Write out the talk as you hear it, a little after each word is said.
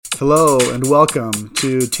Hello and welcome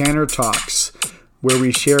to Tanner Talks, where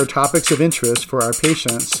we share topics of interest for our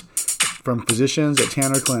patients from physicians at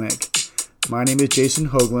Tanner Clinic. My name is Jason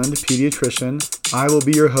Hoagland, pediatrician. I will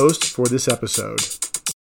be your host for this episode.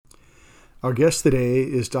 Our guest today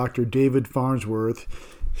is Dr. David Farnsworth.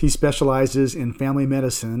 He specializes in family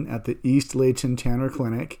medicine at the East Layton Tanner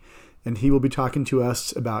Clinic, and he will be talking to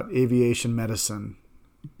us about aviation medicine.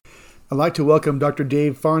 I'd like to welcome Dr.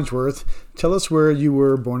 Dave Farnsworth. Tell us where you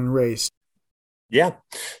were born and raised. Yeah.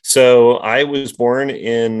 So I was born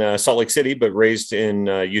in Salt Lake City, but raised in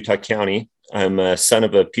Utah County. I'm a son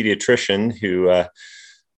of a pediatrician who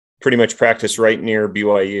pretty much practiced right near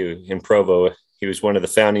BYU in Provo. He was one of the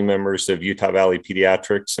founding members of Utah Valley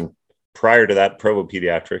Pediatrics, and prior to that, Provo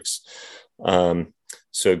Pediatrics.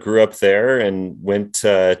 So grew up there and went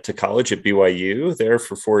to college at BYU there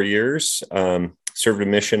for 4 years. Served a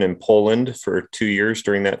mission in Poland for 2 years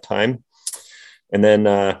during that time. And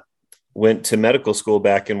then went to medical school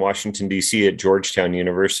back in Washington, D.C. at Georgetown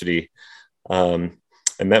University. I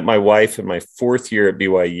met my wife in my fourth year at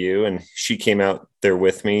BYU, and she came out there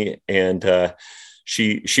with me. And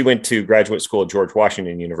she went to graduate school at George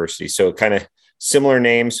Washington University. So kind of similar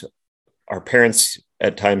names. Our parents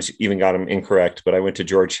at times even got them incorrect, but I went to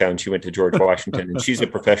Georgetown. She went to George Washington, and she's a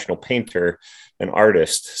professional painter and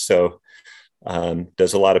artist. So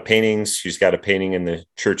does a lot of paintings. She's got a painting in the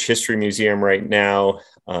Church History Museum right now,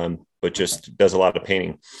 but just does a lot of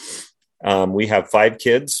painting. We have 5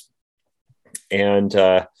 kids, and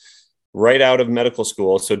right out of medical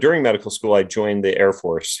school. So during medical school, I joined the Air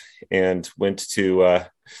Force and went to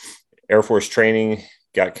Air Force training,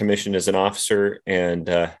 got commissioned as an officer. And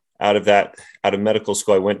out of medical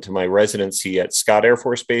school, I went to my residency at Scott Air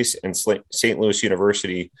Force Base and St. Louis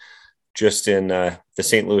University, just in the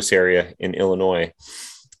St. Louis area in Illinois.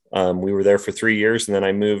 We were there for 3 years, and then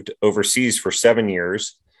I moved overseas for 7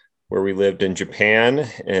 years, where we lived in Japan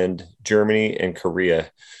and Germany and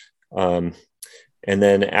Korea. And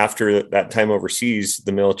then after that time overseas,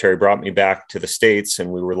 the military brought me back to the States,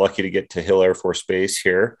 and we were lucky to get to Hill Air Force Base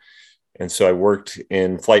here. And so I worked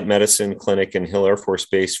in flight medicine clinic in Hill Air Force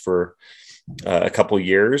Base for a couple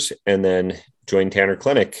years, and then joined Tanner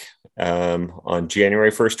Clinic on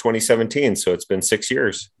January 1st, 2017. So it's been 6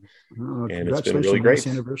 years. Oh, and it's been really great. Nice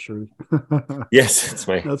anniversary. Yes, it's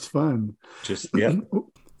That's fun. Yeah.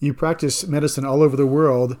 You practice medicine all over the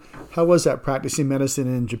world. How was that practicing medicine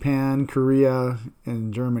in Japan, Korea,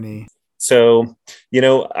 and Germany? So,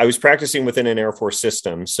 I was practicing within an Air Force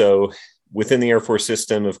system. So within the Air Force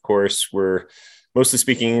system, of course, we're mostly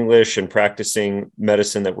speaking English and practicing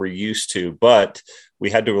medicine that we're used to, but we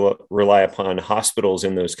had to rely upon hospitals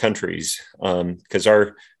in those countries because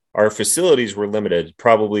our facilities were limited.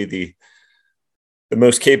 Probably the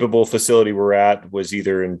most capable facility we're at was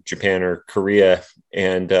either in Japan or Korea.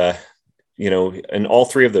 And, in all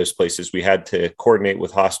 3 of those places, we had to coordinate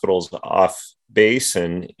with hospitals off base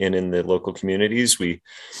and in the local communities.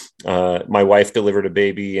 My wife delivered a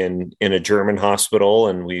baby in a German hospital,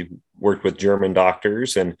 and we worked with German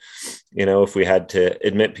doctors. And, if we had to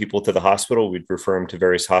admit people to the hospital, we'd refer them to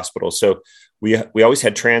various hospitals. So we always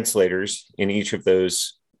had translators in each of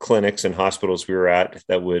those clinics and hospitals we were at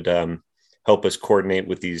that would help us coordinate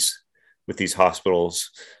with these hospitals.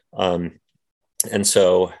 And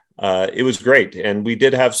so it was great. And we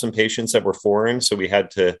did have some patients that were foreign, so we had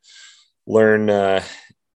to learn,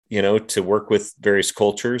 to work with various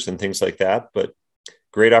cultures and things like that. But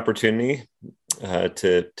great opportunity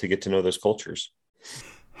to get to know those cultures.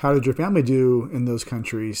 How did your family do in those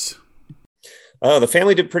countries? The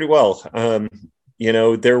family did pretty well.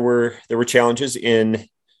 There were challenges in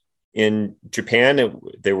Japan.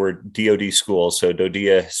 They were DoD schools, so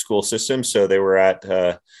DoDIA school system. So they were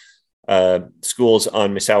at schools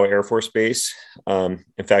on Misawa Air Force Base.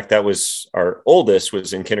 In fact, that was our oldest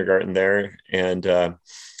was in kindergarten there, and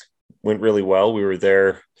went really well. We were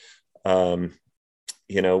there.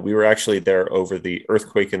 We were actually there over the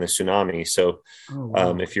earthquake and the tsunami. So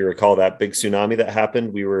if you recall that big tsunami that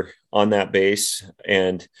happened, we were on that base,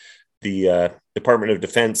 and the Department of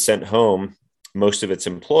Defense sent home most of its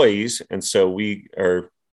employees. And so we are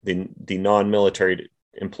the non-military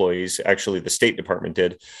employees, actually the State Department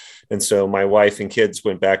did. And so my wife and kids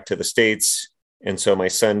went back to the States. And so my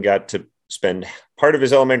son got to spend part of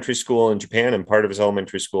his elementary school in Japan and part of his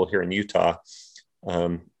elementary school here in Utah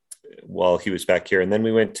while he was back here. And then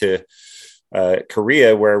we went to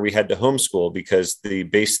Korea, where we had to homeschool because the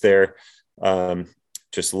base there,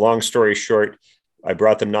 just long story short, I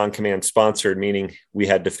brought them non-command sponsored, meaning we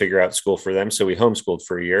had to figure out school for them. So we homeschooled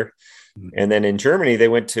for a year. And then in Germany, they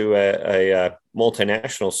went to a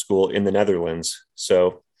multinational school in the Netherlands.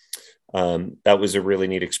 So that was a really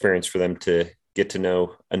neat experience for them to get to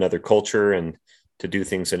know another culture and to do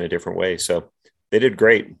things in a different way. So they did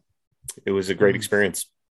great. It was a great experience.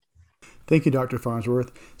 Thank you, Dr.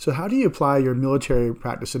 Farnsworth. So how do you apply your military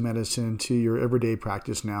practice of medicine to your everyday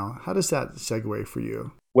practice now? How does that segue for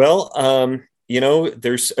you? Well,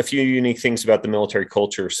 there's a few unique things about the military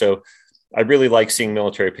culture. So I really like seeing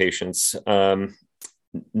military patients.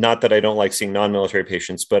 Not that I don't like seeing non-military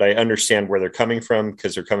patients, but I understand where they're coming from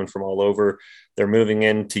because they're coming from all over. They're moving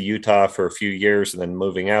into Utah for a few years and then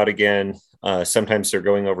moving out again. Sometimes they're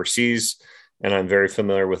going overseas, and I'm very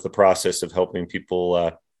familiar with the process of helping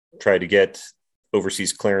people try to get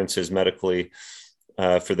overseas clearances medically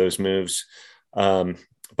for those moves. But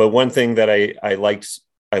one thing that I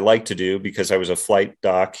like to do, because I was a flight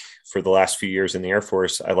doc for the last few years in the Air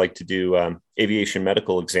Force, I like to do aviation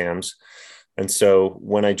medical exams. And so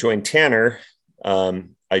when I joined Tanner,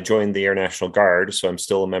 I joined the Air National Guard. So I'm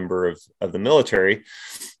still a member of the military.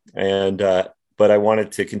 But I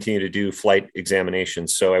wanted to continue to do flight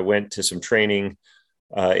examinations. So I went to some training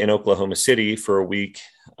in Oklahoma City for a week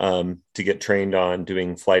to get trained on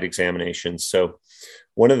doing flight examinations. So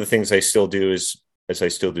one of the things I still do is I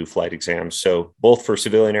still do flight exams. So both for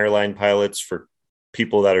civilian airline pilots, for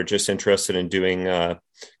people that are just interested in doing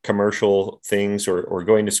commercial things or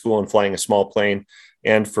going to school and flying a small plane,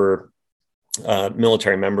 and for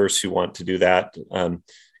military members who want to do that on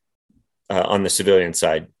the civilian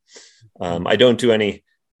side. I don't do any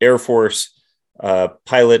Air Force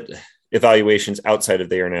pilot evaluations outside of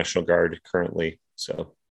the Air National Guard currently.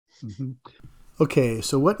 So. Mm-hmm. Okay,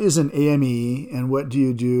 so what is an AME and what do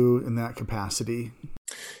you do in that capacity?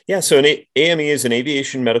 Yeah, so an AME is an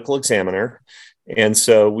aviation medical examiner. And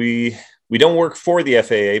so we don't work for the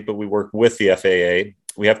FAA, but we work with the FAA.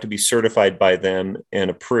 We have to be certified by them and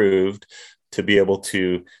approved to be able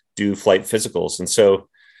to do flight physicals. And so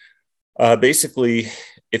basically,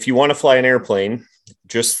 if you want to fly an airplane,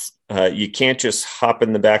 you can't just hop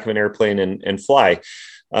in the back of an airplane and fly.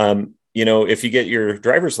 If you get your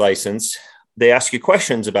driver's license, they ask you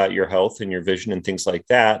questions about your health and your vision and things like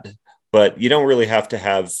that. But you don't really have to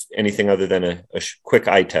have anything other than a quick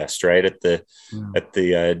eye test, right, at the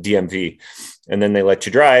DMV. And then they let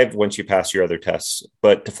you drive once you pass your other tests.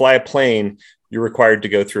 But to fly a plane, you're required to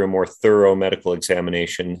go through a more thorough medical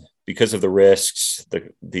examination because of the risks,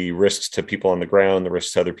 the risks to people on the ground, the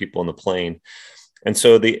risks to other people in the plane. And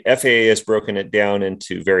so the FAA has broken it down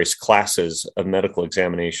into various classes of medical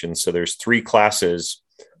examinations. So there's 3 classes: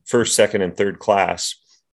 first, second, and third class.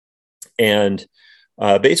 And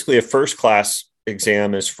basically, a first class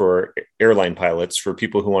exam is for airline pilots, for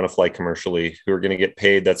people who want to fly commercially, who are going to get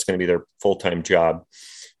paid. That's going to be their full-time job.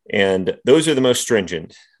 And those are the most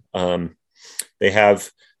stringent. They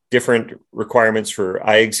have different requirements for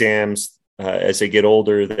eye exams. As they get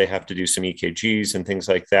older, they have to do some EKGs and things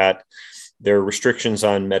like that. There are restrictions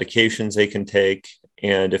on medications they can take.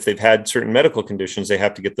 And if they've had certain medical conditions, they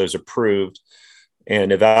have to get those approved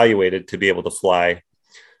and evaluated to be able to fly.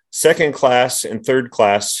 Second class and third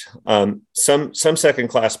class, some second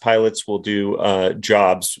class pilots will do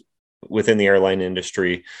jobs within the airline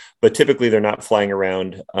industry, but typically they're not flying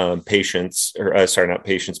around not patients,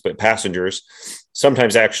 but passengers.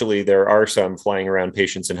 Sometimes actually there are some flying around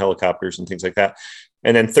patients in helicopters and things like that.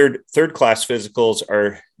 And then third class physicals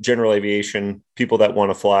are general aviation, people that want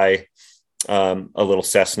to fly a little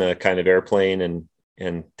Cessna kind of airplane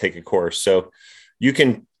and take a course. So you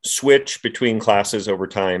can switch between classes over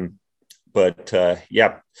time, but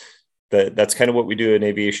that's kind of what we do in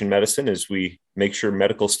aviation medicine. Is we make sure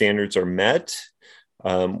medical standards are met.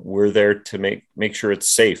 We're there to make sure it's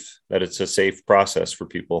safe, that it's a safe process for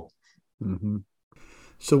people. Mm-hmm.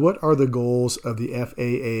 So what are the goals of the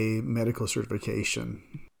FAA medical certification?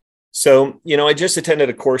 So, I just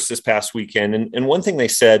attended a course this past weekend, and one thing they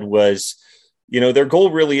said was, their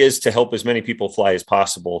goal really is to help as many people fly as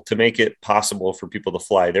possible, to make it possible for people to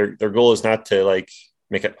fly. Their goal is not to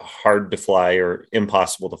make it hard to fly or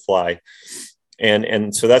impossible to fly.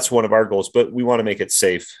 And so that's one of our goals, but we want to make it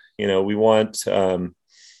safe. We want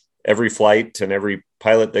every flight and every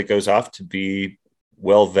pilot that goes off to be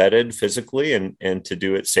well vetted physically and to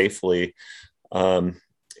do it safely.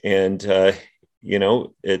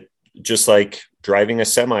 It just like driving a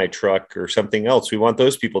semi truck or something else, we want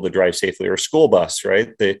those people to drive safely, or a school bus,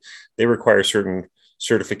 right? They require certain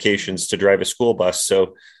certifications to drive a school bus.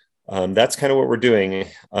 So that's kind of what we're doing.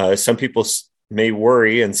 Some people may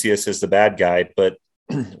worry and see us as the bad guy, but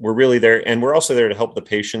we're really there. And we're also there to help the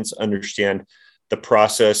patients understand the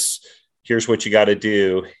process. Here's what you got to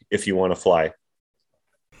do if you want to fly.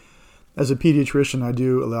 As a pediatrician, I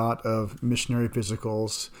do a lot of missionary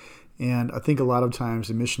physicals. And I think a lot of times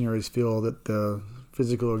the missionaries feel that the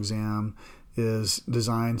physical exam is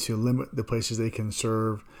designed to limit the places they can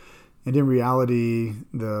serve. And in reality,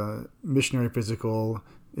 the missionary physical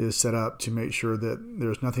is set up to make sure that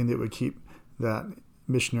there's nothing that would keep that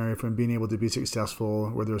missionary from being able to be successful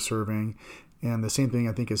where they're serving. And the same thing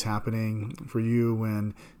I think is happening for you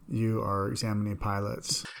when you are examining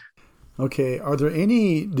pilots. Okay, are there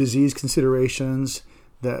any disease considerations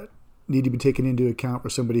that need to be taken into account for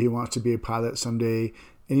somebody who wants to be a pilot someday?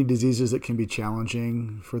 Any diseases that can be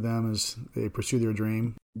challenging for them as they pursue their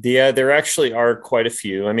dream? Yeah, there actually are quite a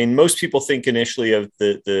few. I mean, most people think initially of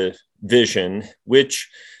the vision, which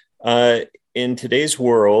in today's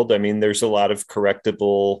world, I mean, there's a lot of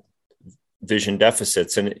correctable vision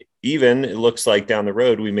deficits. And even it looks like down the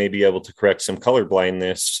road, we may be able to correct some color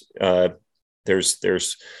blindness.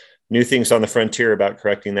 There's new things on the frontier about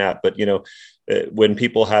correcting that. But, when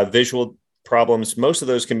people have visual problems, most of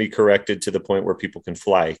those can be corrected to the point where people can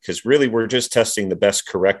fly, because really we're just testing the best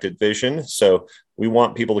corrected vision. So we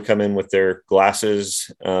want people to come in with their glasses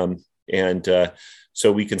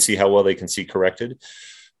so we can see how well they can see corrected.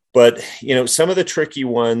 But, some of the tricky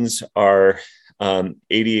ones are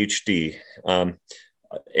ADHD.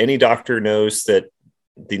 Any doctor knows that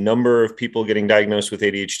the number of people getting diagnosed with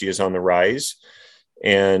ADHD is on the rise,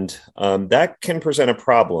 and that can present a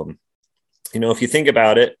problem. If you think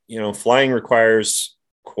about it, flying requires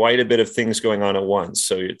quite a bit of things going on at once.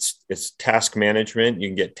 So it's task management. You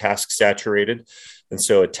can get task saturated. And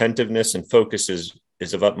so attentiveness and focus is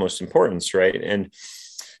of utmost importance, right? And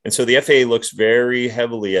so the FAA looks very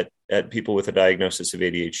heavily at people with a diagnosis of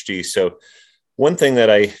ADHD. So one thing that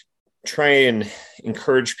I try and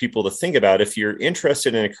encourage people to think about, if you're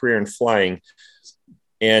interested in a career in flying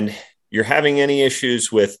and you're having any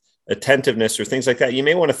issues with attentiveness or things like that, you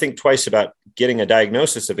may want to think twice about getting a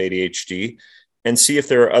diagnosis of ADHD and see if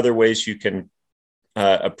there are other ways you can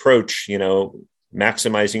approach,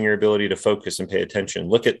 maximizing your ability to focus and pay attention.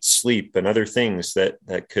 Look at sleep and other things that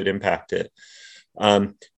could impact it.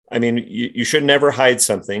 You should never hide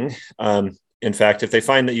something. In fact, if they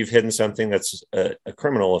find that you've hidden something that's a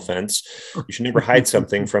criminal offense, you should never hide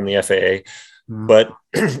something from the FAA. But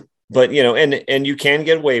and you can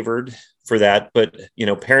get waivered for that. But,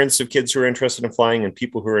 parents of kids who are interested in flying and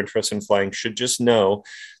people who are interested in flying should just know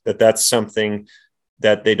that that's something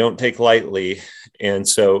that they don't take lightly. And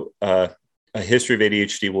so a history of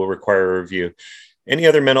ADHD will require a review. Any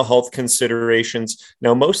other mental health considerations?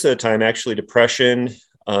 Now, most of the time, actually, depression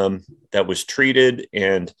that was treated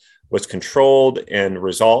and was controlled and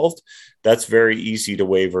resolved, that's very easy to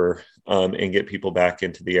waiver and get people back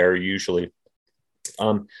into the air usually.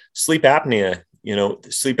 Sleep apnea.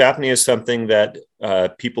 Sleep apnea is something that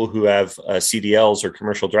people who have CDLs or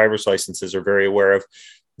commercial driver's licenses are very aware of.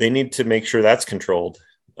 They need to make sure that's controlled.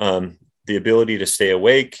 The ability to stay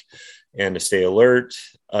awake and to stay alert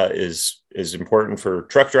is important for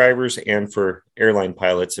truck drivers and for airline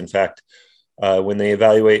pilots. In fact, when they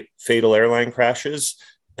evaluate fatal airline crashes,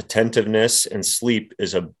 attentiveness and sleep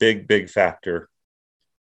is a big, big factor.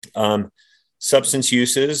 Substance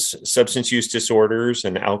use disorders,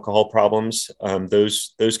 and alcohol problems,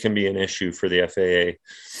 those can be an issue for the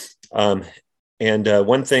FAA.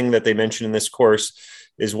 One thing that they mentioned in this course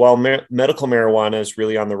is while medical marijuana is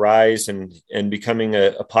really on the rise and becoming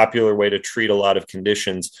a popular way to treat a lot of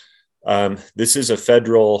conditions, this is a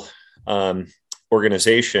federal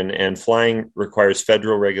organization, and flying requires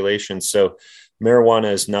federal regulations. So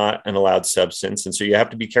marijuana is not an allowed substance. And so you have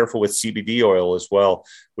to be careful with CBD oil as well,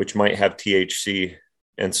 which might have THC.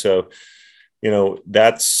 And so,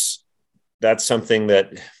 that's something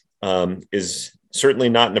that is certainly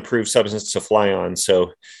not an approved substance to fly on.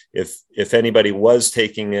 So if anybody was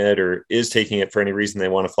taking it or is taking it for any reason they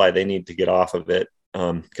want to fly, they need to get off of it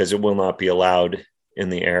because it will not be allowed in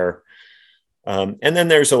the air. And then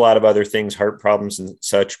there's a lot of other things, heart problems and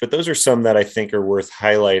such, but those are some that I think are worth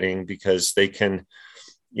highlighting because they can,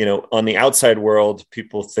 on the outside world,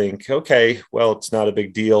 people think, okay, well, it's not a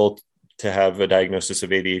big deal to have a diagnosis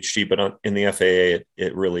of ADHD, but in the FAA,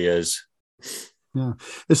 it really is. Yeah.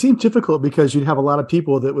 It seems difficult because you'd have a lot of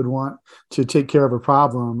people that would want to take care of a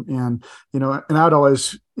problem. And, and I'd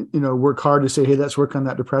always, work hard to say, hey, let's work on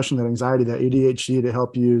that depression, that anxiety, that ADHD to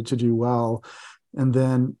help you to do well. And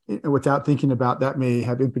then without thinking about that may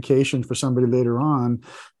have implications for somebody later on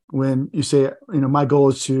when you say, my goal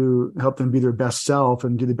is to help them be their best self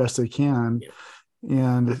and do the best they can.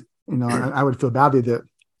 Yeah. And, I would feel badly that,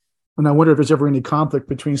 and I wonder if there's ever any conflict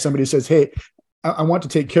between somebody who says, hey, I want to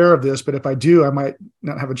take care of this, but if I do, I might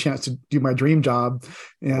not have a chance to do my dream job.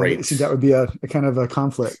 And right. It seems that would be a kind of a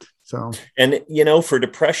conflict. So, and, for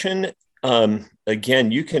depression,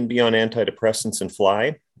 Again, you can be on antidepressants and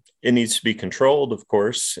fly. It needs to be controlled, of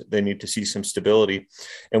course. They need to see some stability.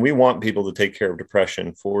 And we want people to take care of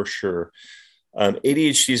depression for sure.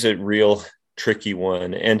 ADHD is a real tricky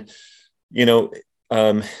one. And, you know,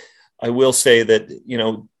 I will say that, you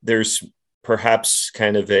know, there's perhaps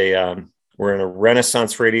kind of we're in a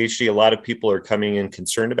renaissance for ADHD. A lot of people are coming in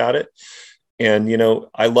concerned about it. And, you know,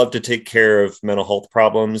 I love to take care of mental health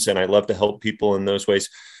problems and I love to help people in those ways.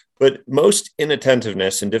 But most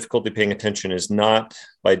inattentiveness and difficulty paying attention is not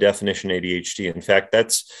by definition ADHD. In fact,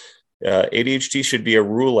 ADHD should be a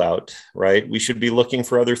rule out, right? We should be looking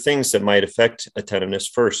for other things that might affect attentiveness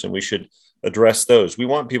first, and we should address those. We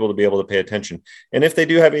want people to be able to pay attention. And if they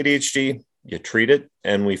do have ADHD, you treat it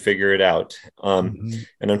and we figure it out. And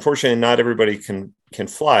unfortunately, not everybody can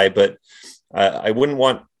fly, but I wouldn't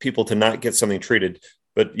want people to not get something treated.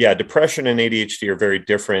 But yeah, depression and ADHD are very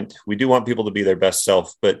different. We do want people to be their best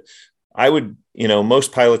self, but I would, you know,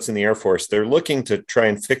 most pilots in the Air Force, they're looking to try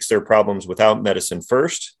and fix their problems without medicine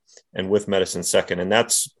first and with medicine second. And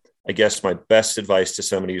that's, I guess, my best advice to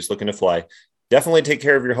somebody who's looking to fly. Definitely take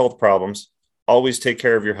care of your health problems. Always take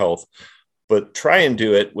care of your health, but try and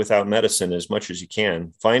do it without medicine as much as you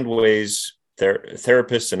can. Find ways,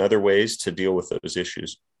 therapists and other ways to deal with those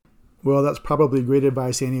issues. Well, that's probably great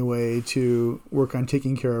advice anyway, to work on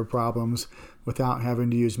taking care of problems without having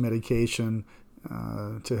to use medication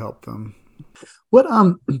to help them.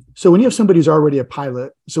 So when you have somebody who's already a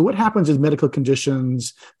pilot, so what happens as medical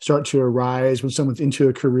conditions start to arise when someone's into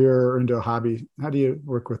a career or into a hobby? How do you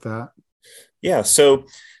work with that? Yeah, so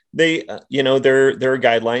there are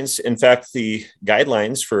guidelines. In fact, the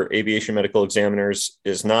guidelines for aviation medical examiners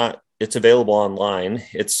it's available online.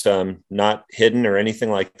 It's not hidden or anything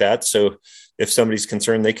like that. So if somebody's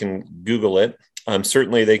concerned, they can Google it.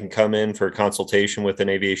 Certainly they can come in for a consultation with an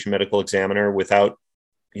aviation medical examiner without,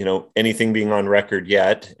 you know, anything being on record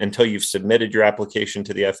yet until you've submitted your application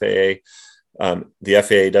to the FAA. The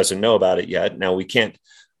FAA doesn't know about it yet. Now we can't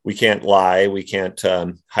lie. We can't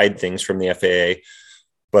hide things from the FAA.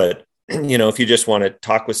 But, you know, if you just want to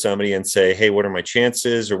talk with somebody and say, hey, what are my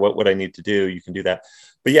chances or what would I need to do? You can do that.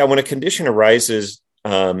 But yeah, when a condition arises,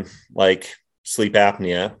 like sleep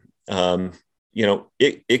apnea, you know,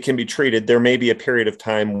 it can be treated. There may be a period of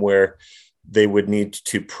time where they would need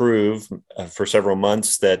to prove for several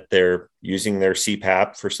months that they're using their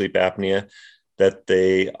CPAP for sleep apnea, that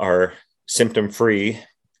they are symptom-free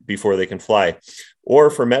before they can fly.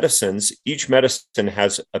 Or for medicines, each medicine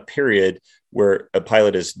has a period where a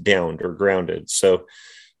pilot is downed or grounded. So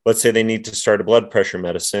let's say they need to start a blood pressure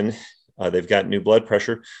medicine. They've got new blood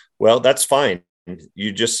pressure. Well, that's fine.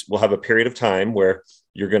 You just will have a period of time where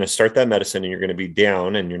you're going to start that medicine and you're going to be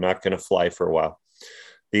down and you're not going to fly for a while.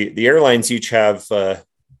 The airlines each have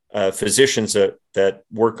physicians that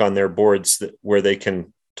work on their boards where they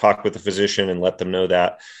can talk with the physician and let them know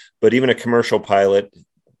that. But even a commercial pilot,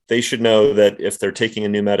 they should know that if they're taking a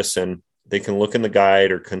new medicine, they can look in the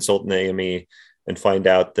guide or consult an AME and find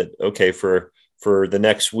out that, okay, for the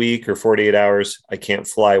next week or 48 hours, I can't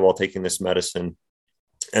fly while taking this medicine.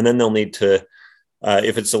 And then they'll need to,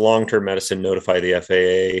 if it's a long-term medicine, notify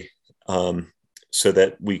the FAA so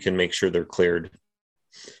that we can make sure they're cleared.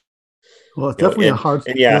 Well, it's definitely a hard.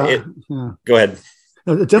 Go ahead.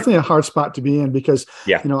 It's definitely a hard spot to be in because,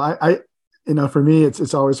 you know, for me,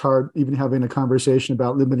 it's always hard even having a conversation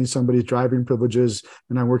about limiting somebody's driving privileges.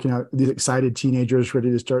 And I'm working out these excited teenagers ready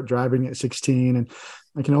to start driving at 16. And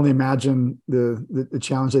I can only imagine the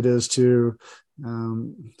challenge it is to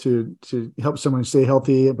help someone stay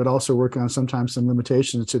healthy, but also work on sometimes some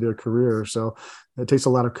limitations to their career. So it takes a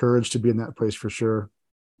lot of courage to be in that place for sure.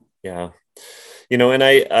 Yeah. You know, and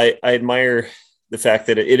I admire the fact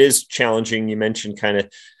that it is challenging. You mentioned kind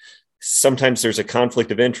of sometimes there's a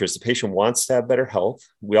conflict of interest. The patient wants to have better health.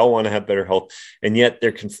 We all want to have better health. And yet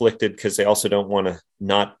they're conflicted because they also don't want to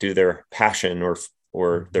not do their passion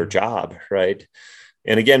or their job. Right.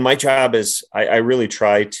 And again, my job is I really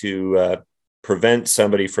try to prevent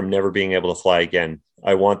somebody from never being able to fly again.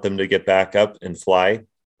 I want them to get back up and fly.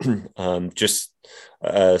 Just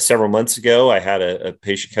several months ago, I had a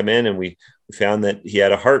patient come in and we found that he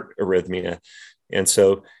had a heart arrhythmia. And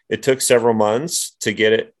so it took several months to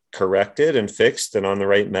get it corrected and fixed and on the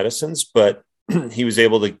right medicines, but he was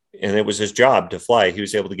able to, and it was his job to fly. He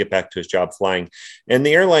was able to get back to his job flying. And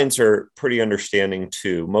the airlines are pretty understanding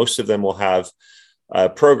too. Most of them will have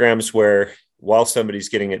programs where while somebody's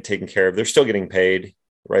getting it taken care of, they're still getting paid,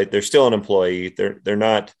 right? They're still an employee. They're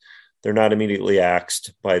not immediately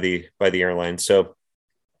axed by the airline. So,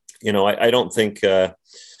 you know, I don't think, I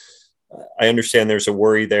understand there's a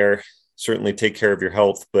worry there. Certainly take care of your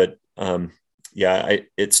health, but yeah,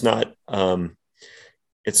 it's not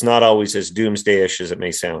always as doomsdayish as it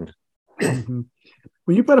may sound. Mm-hmm.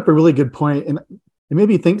 Well, you brought up a really good point, and it made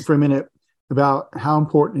me think for a minute about how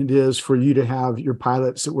important it is for you to have your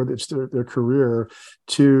pilots, whether it's their career,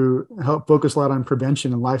 to help focus a lot on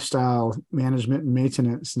prevention and lifestyle management and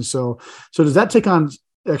maintenance. And so does that take on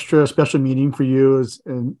extra special meaning for you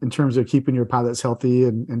in terms of keeping your pilots healthy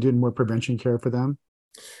and doing more prevention care for them?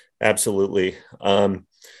 Absolutely.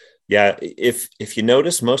 Yeah, if you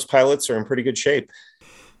notice, most pilots are in pretty good shape.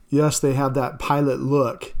 Yes, they have that pilot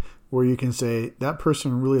look where you can say that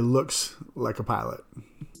person really looks like a pilot.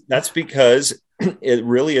 That's because it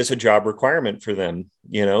really is a job requirement for them,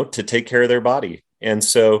 to take care of their body. And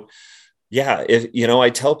so, yeah, I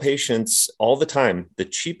tell patients all the time, the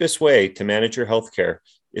cheapest way to manage your healthcare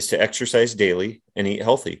is to exercise daily and eat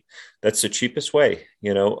healthy. That's the cheapest way.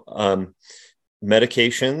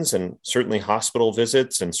 Medications and certainly hospital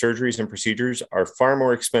visits and surgeries and procedures are far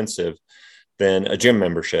more expensive than a gym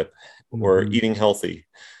membership or eating healthy.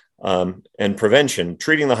 And prevention,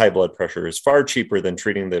 treating the high blood pressure is far cheaper than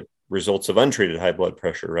treating the results of untreated high blood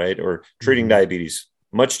pressure, right? Or treating diabetes,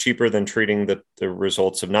 much cheaper than treating the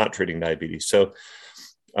results of not treating diabetes. So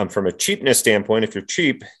from a cheapness standpoint, if you're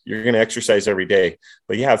cheap, you're going to exercise every day.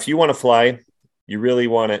 But yeah, if you want to fly,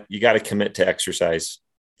 you got to commit to exercise.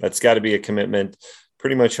 That's got to be a commitment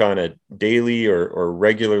pretty much on a daily or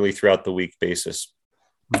regularly throughout the week basis.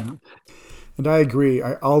 Mm-hmm. And I agree.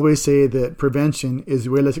 I always say that prevention is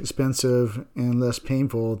way less expensive and less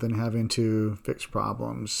painful than having to fix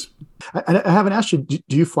problems. I haven't asked you, do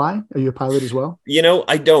you fly? Are you a pilot as well?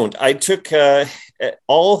 I don't. I took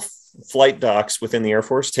all flight docs within the Air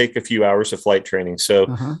Force take a few hours of flight training. So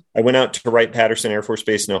I went out to Wright-Patterson Air Force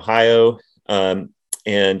Base in Ohio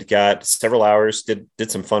and got several hours,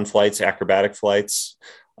 did some fun flights, acrobatic flights.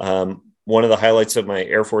 One of the highlights of my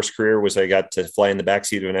Air Force career was I got to fly in the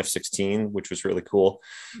backseat of an F-16, which was really cool.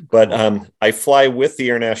 But I fly with the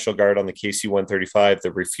Air National Guard on the KC-135,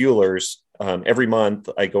 the refuelers. Every month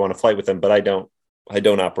I go on a flight with them, but I don't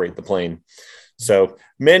operate the plane. So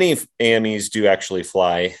many AMEs do actually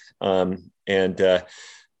fly. My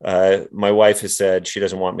wife has said she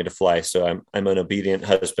doesn't want me to fly, so I'm an obedient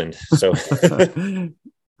husband. So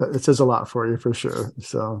it says a lot for you, for sure.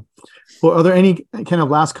 So, well, are there any kind of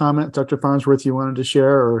last comment, Dr. Farnsworth, you wanted to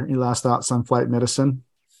share, or any last thoughts on flight medicine?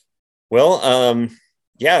 Well,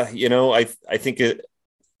 yeah, I think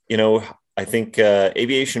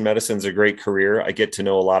aviation medicine is a great career. I get to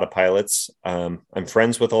know a lot of pilots. I'm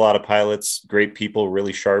friends with a lot of pilots, great people,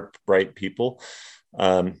 really sharp, bright people.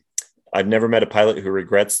 I've never met a pilot who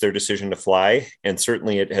regrets their decision to fly. And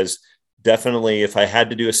certainly it has definitely, if I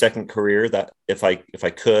had to do a second career, that if I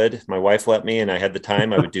could, if my wife let me and I had the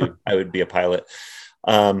time, I would be a pilot.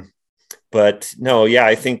 But no, yeah,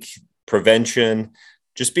 I think prevention,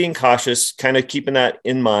 just being cautious, kind of keeping that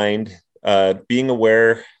in mind, being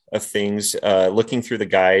aware of things, looking through the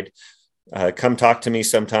guide, come talk to me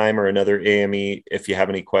sometime or another AME if you have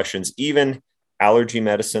any questions. Even allergy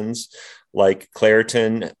medicines like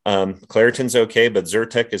Claritin. Claritin's okay, but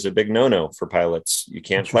Zyrtec is a big no-no for pilots. You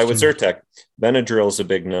can't fly with Zyrtec. Benadryl is a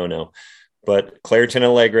big no-no. But Claritin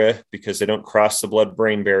Allegra, because they don't cross the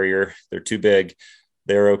blood-brain barrier, they're too big,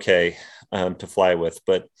 they're okay to fly with.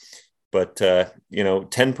 But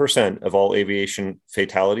 10% of all aviation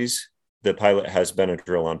fatalities, the pilot has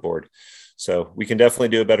Benadryl on board. So we can definitely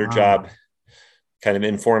do a better job kind of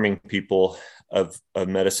informing people of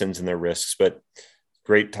medicines and their risks. But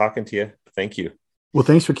great talking to you. Thank you. Well,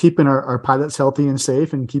 thanks for keeping our pilots healthy and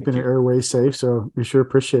safe and keeping our airways safe. So we sure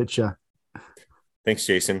appreciate you. Thanks,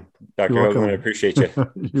 Jason. Dr. Hoagland, I appreciate you.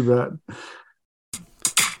 You bet.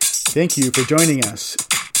 Thank you for joining us.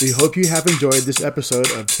 We hope you have enjoyed this episode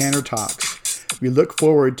of Tanner Talks. We look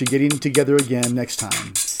forward to getting together again next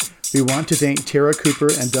time. We want to thank Tara Cooper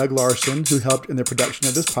and Doug Larson, who helped in the production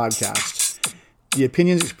of this podcast. The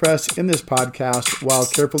opinions expressed in this podcast, while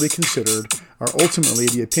carefully considered, are ultimately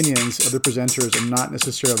the opinions of the presenters and not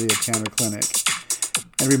necessarily of Tanner Clinic.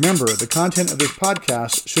 And remember, the content of this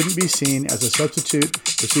podcast shouldn't be seen as a substitute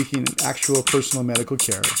for seeking actual personal medical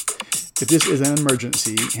care. If this is an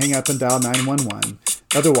emergency, hang up and dial 911.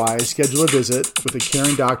 Otherwise, schedule a visit with a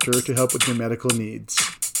caring doctor to help with your medical needs.